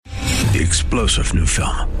The explosive new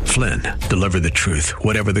film, Flynn, deliver the truth,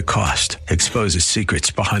 whatever the cost, exposes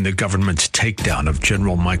secrets behind the government's takedown of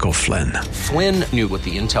General Michael Flynn. Flynn knew what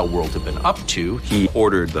the intel world had been up to. He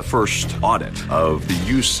ordered the first audit of the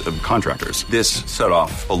use of contractors. This set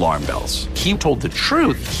off alarm bells. He told the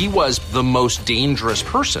truth. He was the most dangerous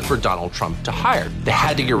person for Donald Trump to hire. They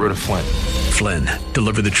had to get rid of Flynn. Flynn,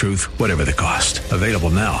 deliver the truth, whatever the cost. Available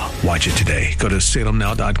now. Watch it today. Go to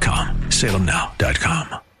salemnow.com.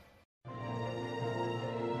 salemnow.com.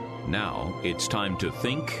 Now it's time to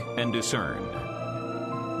think and discern.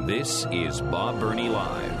 This is Bob Burney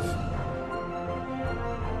Live.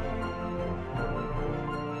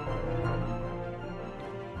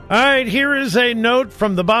 All right, here is a note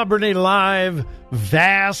from the Bob Burney Live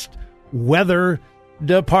vast weather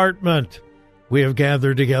department. We have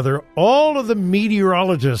gathered together all of the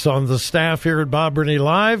meteorologists on the staff here at Bob Burney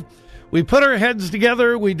Live. We put our heads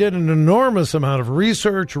together. We did an enormous amount of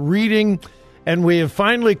research, reading, and we have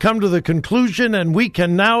finally come to the conclusion, and we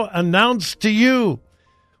can now announce to you,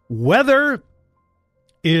 weather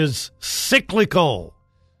is cyclical.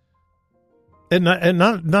 And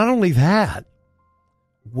not only that,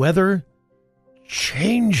 weather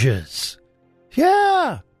changes.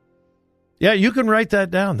 Yeah, you can write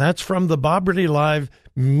that down. That's from the Bob Burney Live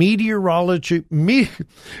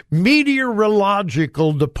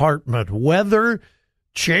meteorological department. Weather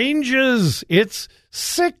changes. It's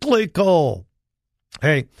cyclical.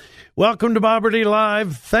 Hey, welcome to Bob Burney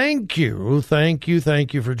Live. Thank you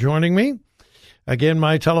for joining me. Again,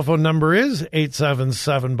 my telephone number is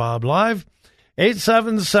 877-BOB-LIVE,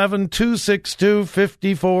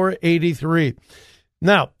 877-262-5483.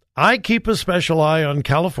 Now, I keep a special eye on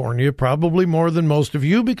California, probably more than most of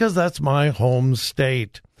you, because that's my home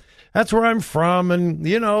state. That's where I'm from, and,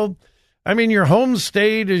 your home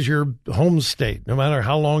state is your home state, no matter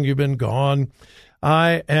how long you've been gone.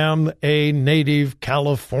 I am a native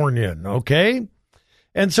Californian, okay?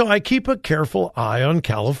 And so I keep a careful eye on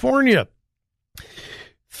California.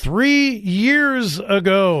 3 years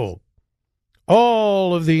ago,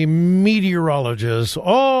 all of the meteorologists,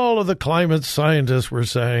 all of the climate scientists were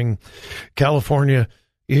saying California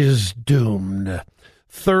is doomed.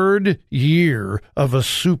 3rd year of a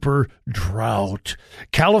super drought.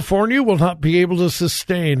 California will not be able to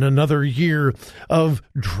sustain another year of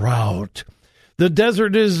drought. The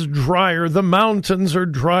desert is drier. The mountains are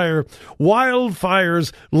drier.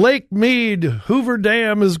 Wildfires. Lake Mead, Hoover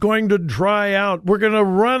Dam is going to dry out. We're going to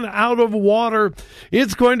run out of water.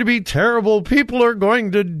 It's going to be terrible. People are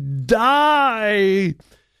going to die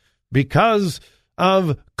because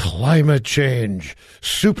of climate change.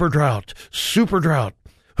 Super drought.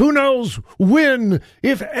 Who knows when,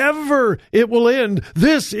 if ever, it will end?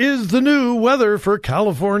 This is the new weather for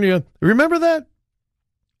California. Remember that?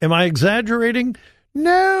 Am I exaggerating?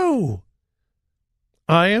 No,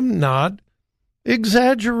 I am not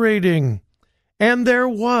exaggerating. And there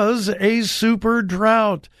was a super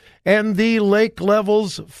drought, and the lake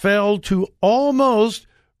levels fell to almost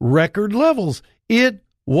record levels. It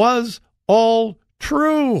was all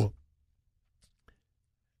true.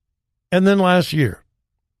 And then last year,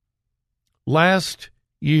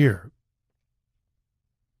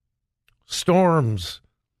 storms,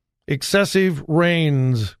 excessive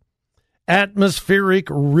rains, atmospheric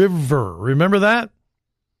river. Remember that?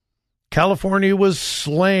 California was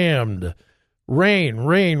slammed. Rain,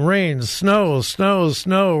 snow,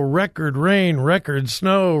 record rain, record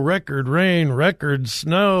snow, record rain, record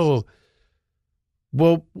snow.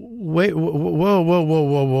 Well, wait,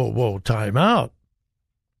 whoa, time out.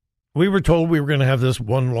 We were told we were going to have this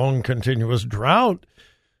one long continuous drought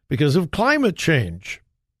because of climate change.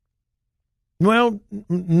 Well,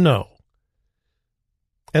 no.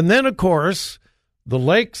 And then, of course, the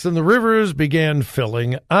lakes and the rivers began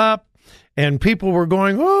filling up, and people were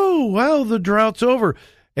going, oh, well, the drought's over.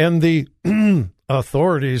 And the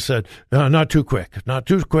authorities said, no, not too quick.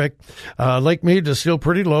 Lake Mead is still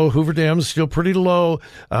pretty low. Hoover Dam is still pretty low.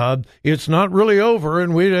 It's not really over.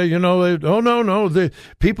 And we, no. The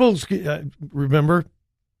people, remember?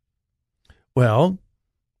 Well,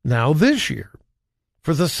 now this year,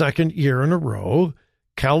 for the 2nd year in a row,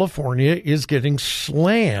 California is getting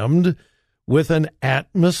slammed with an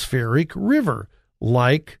atmospheric river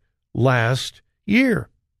like last year.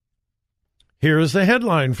 Here is the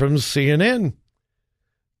headline from CNN.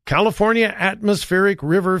 California atmospheric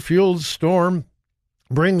river-fueled storm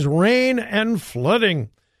brings rain and flooding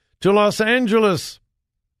to Los Angeles,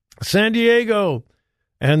 San Diego,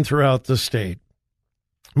 and throughout the state.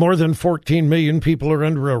 More than 14 million people are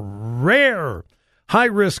under a rare High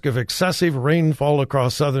risk of excessive rainfall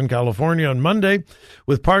across Southern California on Monday,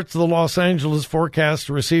 with parts of the Los Angeles forecast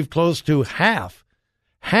to receive close to half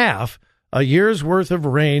a year's worth of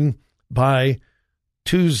rain by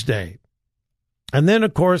Tuesday. And then,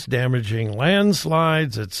 of course, damaging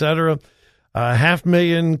landslides, etc.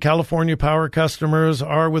 500,000 California power customers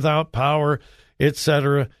are without power,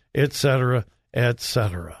 etc., etc.,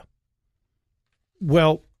 etc.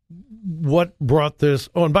 Well, what brought this?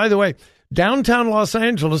 Oh, and by the way, downtown Los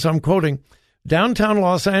Angeles, I'm quoting, downtown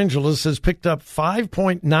Los Angeles has picked up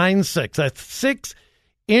 5.96. That's 6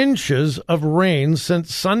 inches of rain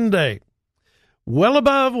since Sunday, well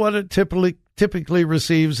above what it typically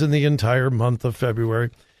receives in the entire month of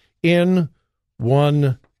February in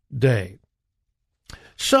one day.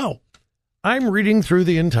 So I'm reading through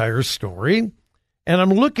the entire story, and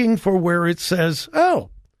I'm looking for where it says, oh,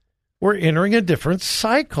 we're entering a different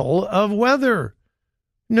cycle of weather.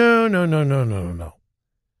 No.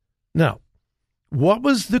 Now, what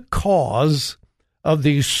was the cause of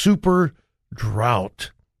the super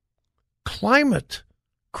drought? Climate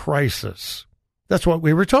crisis. That's what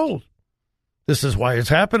we were told. This is why it's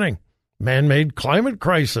happening. Man-made climate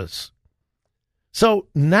crisis. So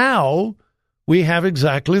now we have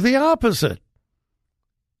exactly the opposite.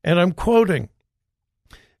 And I'm quoting,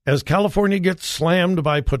 as California gets slammed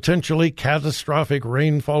by potentially catastrophic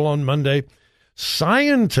rainfall on Monday,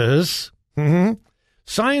 scientists are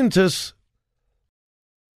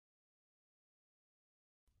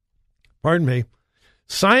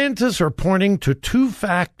pointing to 2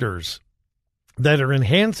 factors that are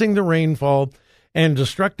enhancing the rainfall and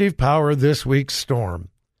destructive power of this week's storm: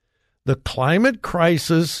 the climate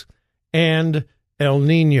crisis and El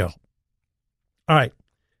Nino. All right.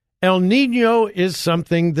 El Nino is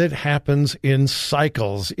something that happens in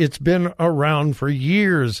cycles. It's been around for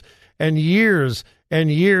years and years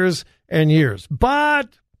and years and years,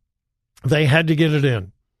 but they had to get it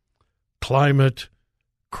in. Climate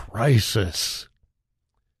crisis.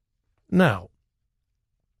 Now,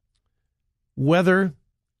 weather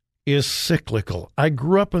is cyclical. I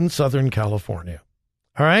grew up in Southern California.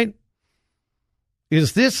 All right?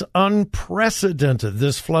 Is this unprecedented,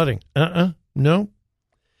 this flooding? No.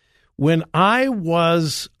 When I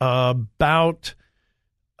was about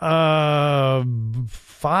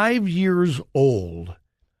 5 years old,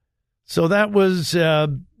 so that was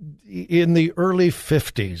in the early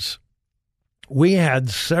 50s, we had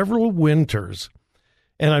several winters,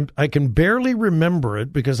 and I can barely remember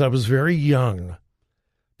it because I was very young,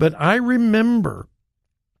 but I remember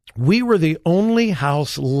we were the only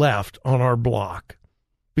house left on our block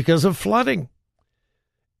because of flooding.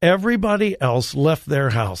 Everybody else left their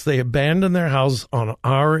house. They abandoned their house on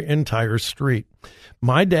our entire street.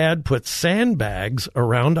 My dad put sandbags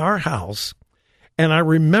around our house, and I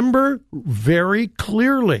remember very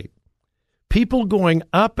clearly people going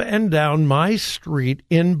up and down my street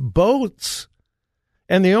in boats.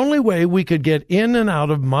 And the only way we could get in and out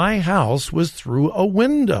of my house was through a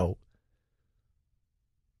window.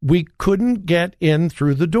 We couldn't get in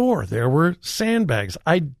through the door. There were sandbags.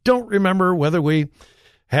 I don't remember whether we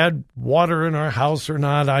had water in our house or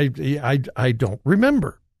not. I don't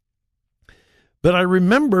remember. But I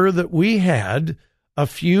remember that we had a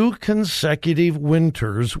few consecutive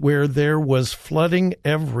winters where there was flooding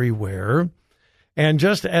everywhere. And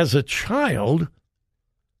just as a child,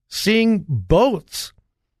 seeing boats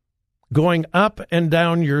going up and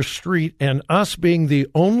down your street and us being the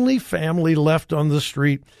only family left on the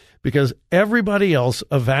street because everybody else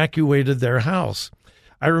evacuated their house.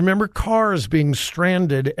 I remember cars being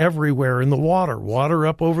stranded everywhere in the water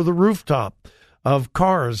up over the rooftop of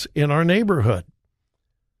cars in our neighborhood.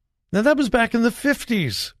 Now, that was back in the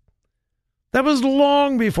 50s. That was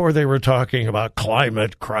long before they were talking about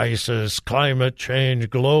climate crisis, climate change,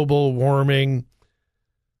 global warming.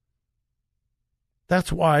 That's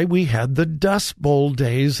why we had the Dust Bowl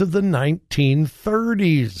days of the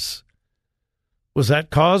 1930s. Was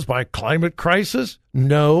that caused by climate crisis?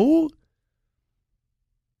 No.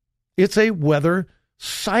 It's a weather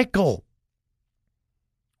cycle.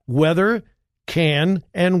 Weather can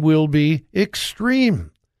and will be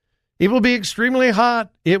extreme. It will be extremely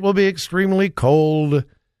hot. It will be extremely cold.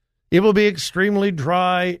 It will be extremely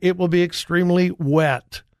dry. It will be extremely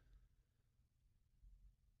wet.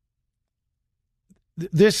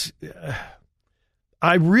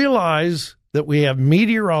 I realize that we have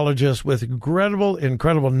meteorologists with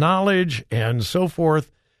incredible knowledge and so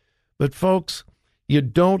forth. But folks, you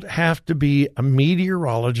don't have to be a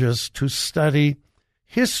meteorologist to study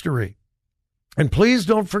history. And please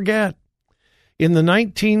don't forget, In the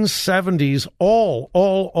 1970s,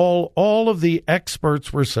 all of the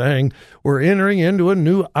experts were saying, we're entering into a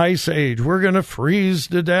new ice age. We're going to freeze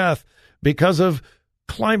to death because of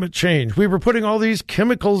climate change. We were putting all these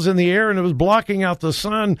chemicals in the air and it was blocking out the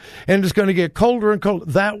sun and it's going to get colder and colder.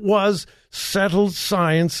 That was settled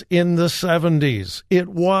science in the 70s. It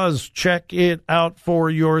was. Check it out for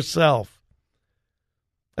yourself.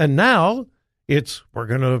 And now it's we're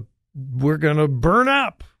going to burn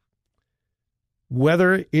up.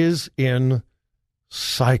 Weather is in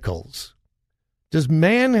cycles. Does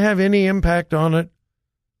man have any impact on it?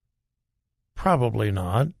 Probably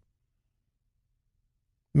not.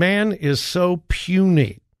 Man is so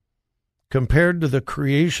puny compared to the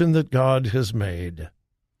creation that God has made.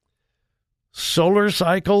 Solar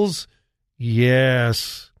cycles,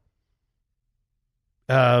 yes.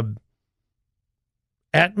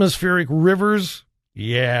 Atmospheric rivers,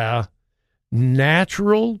 yeah.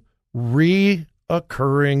 Natural,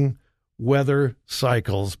 reoccurring weather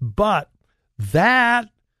cycles. But that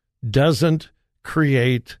doesn't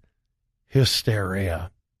create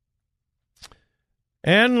hysteria.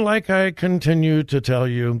 And like I continue to tell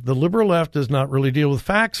you, the liberal left does not really deal with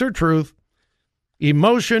facts or truth,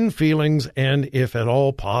 emotion, feelings, and, if at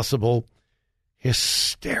all possible,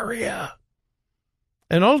 hysteria.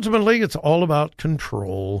 And ultimately, it's all about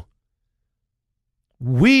control.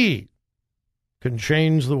 We can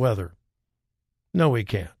change the weather. No, we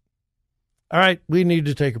can't. All right, we need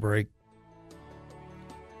to take a break.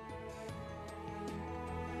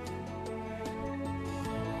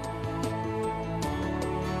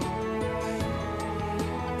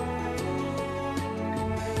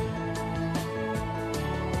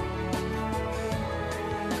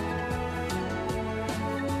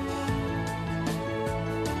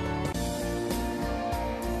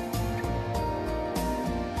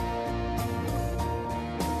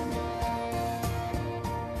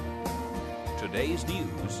 Today's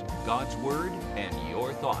news, God's Word, and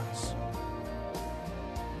your thoughts.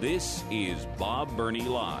 This is Bob Burney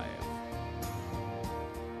Live.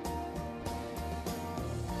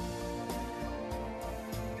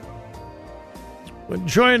 When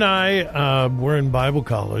Joy and I were in Bible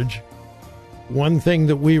college, one thing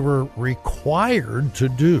that we were required to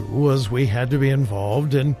do was we had to be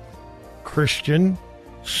involved in Christian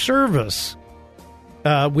service.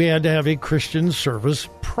 We had to have a Christian service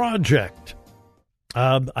project.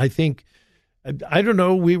 I think, I don't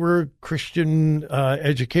know, we were Christian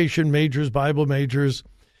education majors, Bible majors.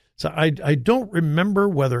 So I don't remember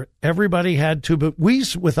whether everybody had to, but we,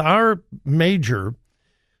 with our major,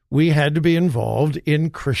 we had to be involved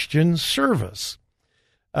in Christian service.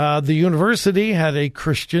 The university had a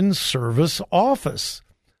Christian service office.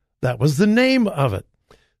 That was the name of it,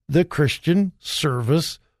 the Christian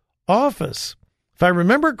Service Office. If I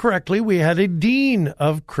remember correctly, we had a dean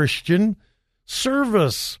of Christian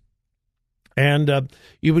service. And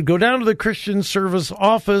you would go down to the Christian Service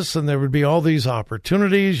Office, and there would be all these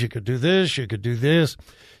opportunities. You could do this, you could do this.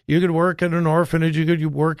 You could work at an orphanage, you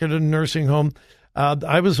could work at a nursing home.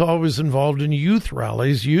 I was always involved in youth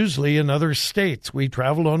rallies, usually in other states. We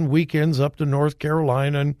traveled on weekends up to North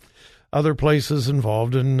Carolina and other places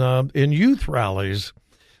involved in youth rallies.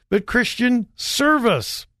 But Christian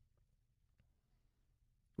service.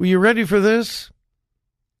 Were you ready for this?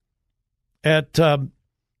 At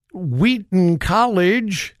Wheaton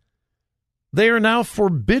College, they are now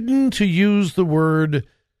forbidden to use the word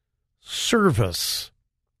service.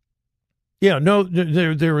 Yeah, no,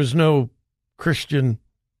 there is no Christian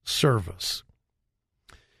service.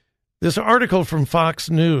 This article from Fox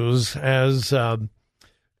News has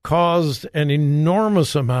caused an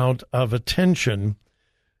enormous amount of attention,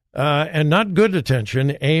 and not good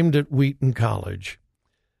attention, aimed at Wheaton College.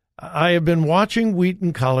 I have been watching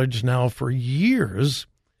Wheaton College now for years,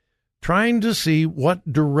 trying to see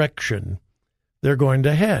what direction they're going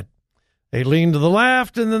to head. They lean to the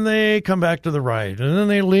left, and then they come back to the right. And then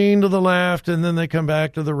they lean to the left, and then they come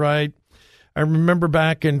back to the right. I remember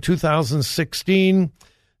back in 2016,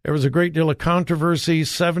 there was a great deal of controversy.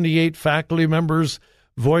 78 faculty members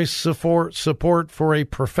voiced support for a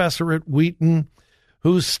professor at Wheaton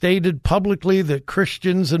who stated publicly that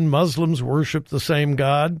Christians and Muslims worship the same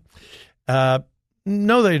God.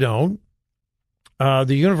 No, they don't.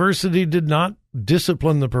 The university did not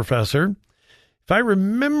discipline the professor. If I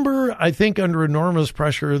remember, I think under enormous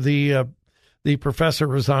pressure, the professor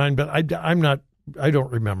resigned, but I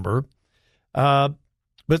don't remember. But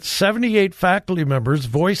 78 faculty members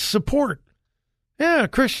voiced support. Yeah,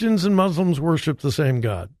 Christians and Muslims worship the same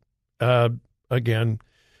God. Again,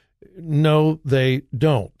 no, they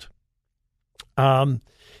don't.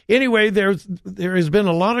 Anyway, there has been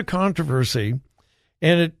a lot of controversy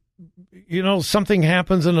and something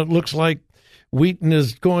happens and it looks like Wheaton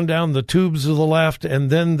is going down the tubes of the left, and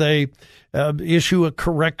then they issue a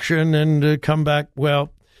correction and come back.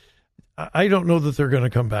 Well, I don't know that they're going to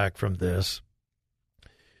come back from this.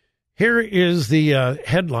 Here is the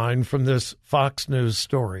headline from this Fox News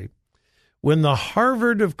story. When the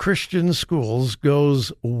Harvard of Christian schools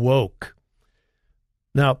goes woke.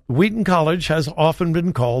 Now, Wheaton College has often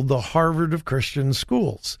been called the Harvard of Christian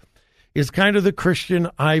schools. It's kind of the Christian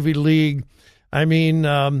Ivy League. I mean,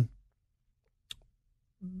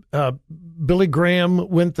 Billy Graham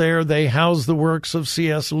went there. They housed the works of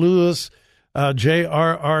C.S. Lewis,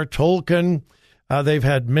 J.R.R. Tolkien. They've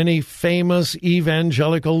had many famous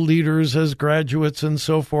evangelical leaders as graduates and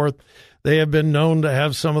so forth. They have been known to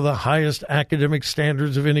have some of the highest academic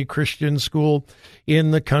standards of any Christian school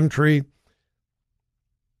in the country.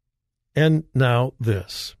 And now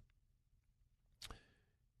this.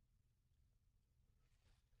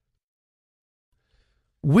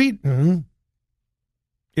 Wheaton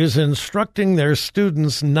is instructing their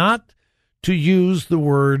students not to use the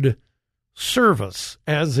word service,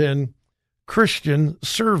 as in Christian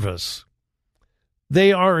service.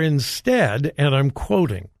 They are instead, and I'm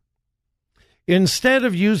quoting, instead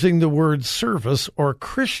of using the word service or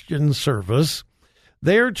Christian service,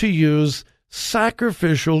 they are to use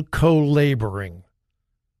sacrificial co-laboring.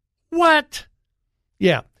 What?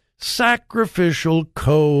 Yeah, sacrificial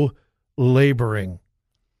co-laboring.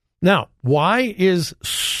 Now, why is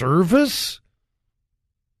service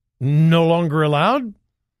no longer allowed?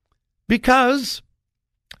 Because,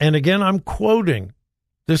 and again I'm quoting,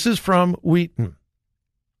 this is from Wheaton,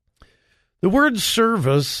 the word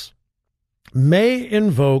service may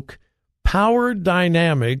invoke power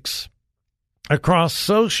dynamics across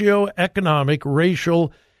socioeconomic,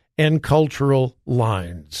 racial, and cultural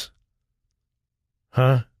lines.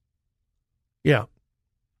 Huh? Yeah.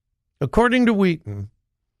 According to Wheaton,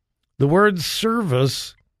 the word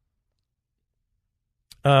service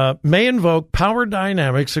may invoke power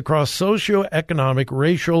dynamics across socioeconomic,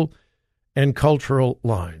 racial, and cultural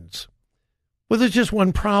lines. Well, there's just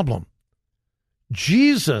one problem.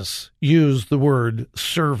 Jesus used the word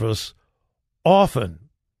service often.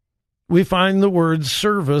 We find the word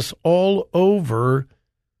service all over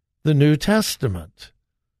the New Testament.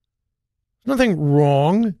 There's nothing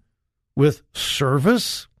wrong with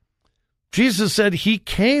service. Jesus said he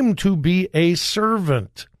came to be a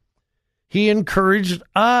servant. He encouraged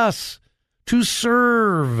us to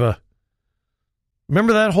serve.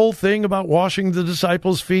 Remember that whole thing about washing the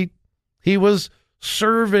disciples' feet? He was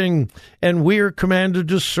serving, and we are commanded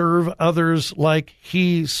to serve others like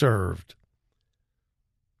he served.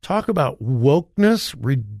 Talk about wokeness,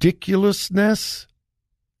 ridiculousness.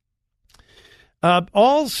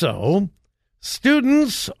 Also,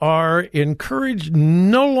 students are encouraged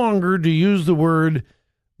no longer to use the word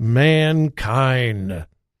mankind.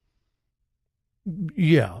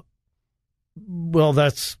 Yeah. Well,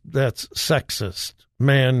 that's sexist.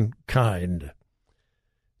 Mankind.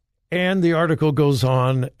 And the article goes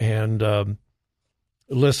on and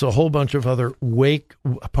lists a whole bunch of other woke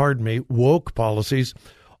policies.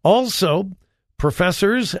 Also,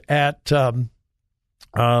 professors at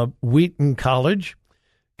Wheaton College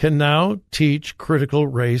can now teach critical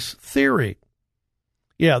race theory.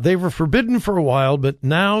 Yeah, they were forbidden for a while, but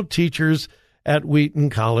now teachers at Wheaton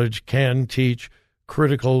College can teach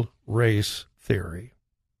critical race theory.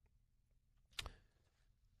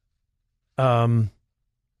 They're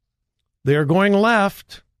going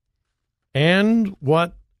left, and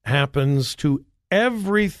what happens to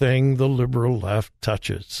everything the liberal left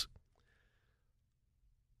touches?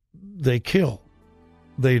 They kill.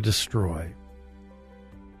 They destroy.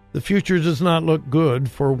 The future does not look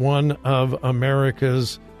good for one of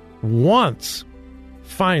America's once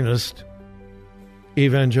finest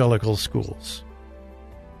evangelical schools.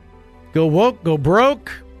 Go woke, go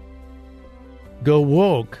broke. Go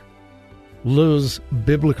woke, lose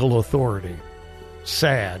biblical authority.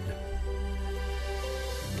 Sad.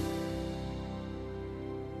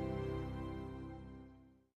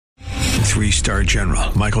 Three-star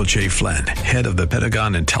General Michael J. Flynn, head of the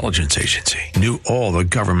Pentagon Intelligence Agency, knew all the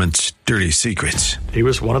government's dirty secrets. He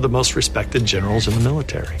was one of the most respected generals in the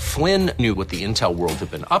military. Flynn knew what the intel world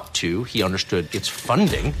had been up to. He understood its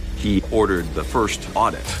funding. He ordered the first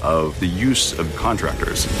audit of the use of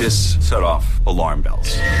contractors. This set off alarm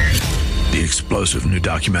bells. The explosive new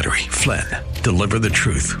documentary, Flynn, Deliver the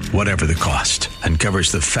Truth, Whatever the Cost,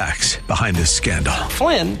 uncovers the facts behind this scandal.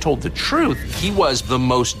 Flynn told the truth. He was the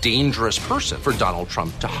most dangerous person for Donald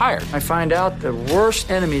Trump to hire. I find out the worst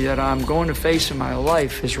enemy that I'm going to face in my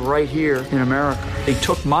life is right here in America. They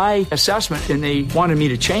took my assessment and they wanted me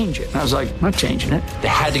to change it. And I was like, I'm not changing it. They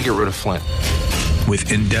had to get rid of Flynn.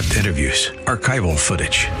 With in-depth interviews, archival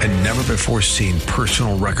footage, and never-before-seen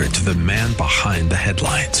personal records of the man behind the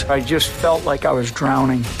headlines. I just felt like I was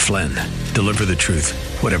drowning. Flynn, Deliver the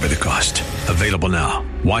Truth, Whatever the Cost. Available now.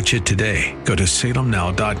 Watch it today. Go to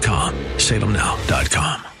salemnow.com.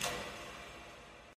 salemnow.com.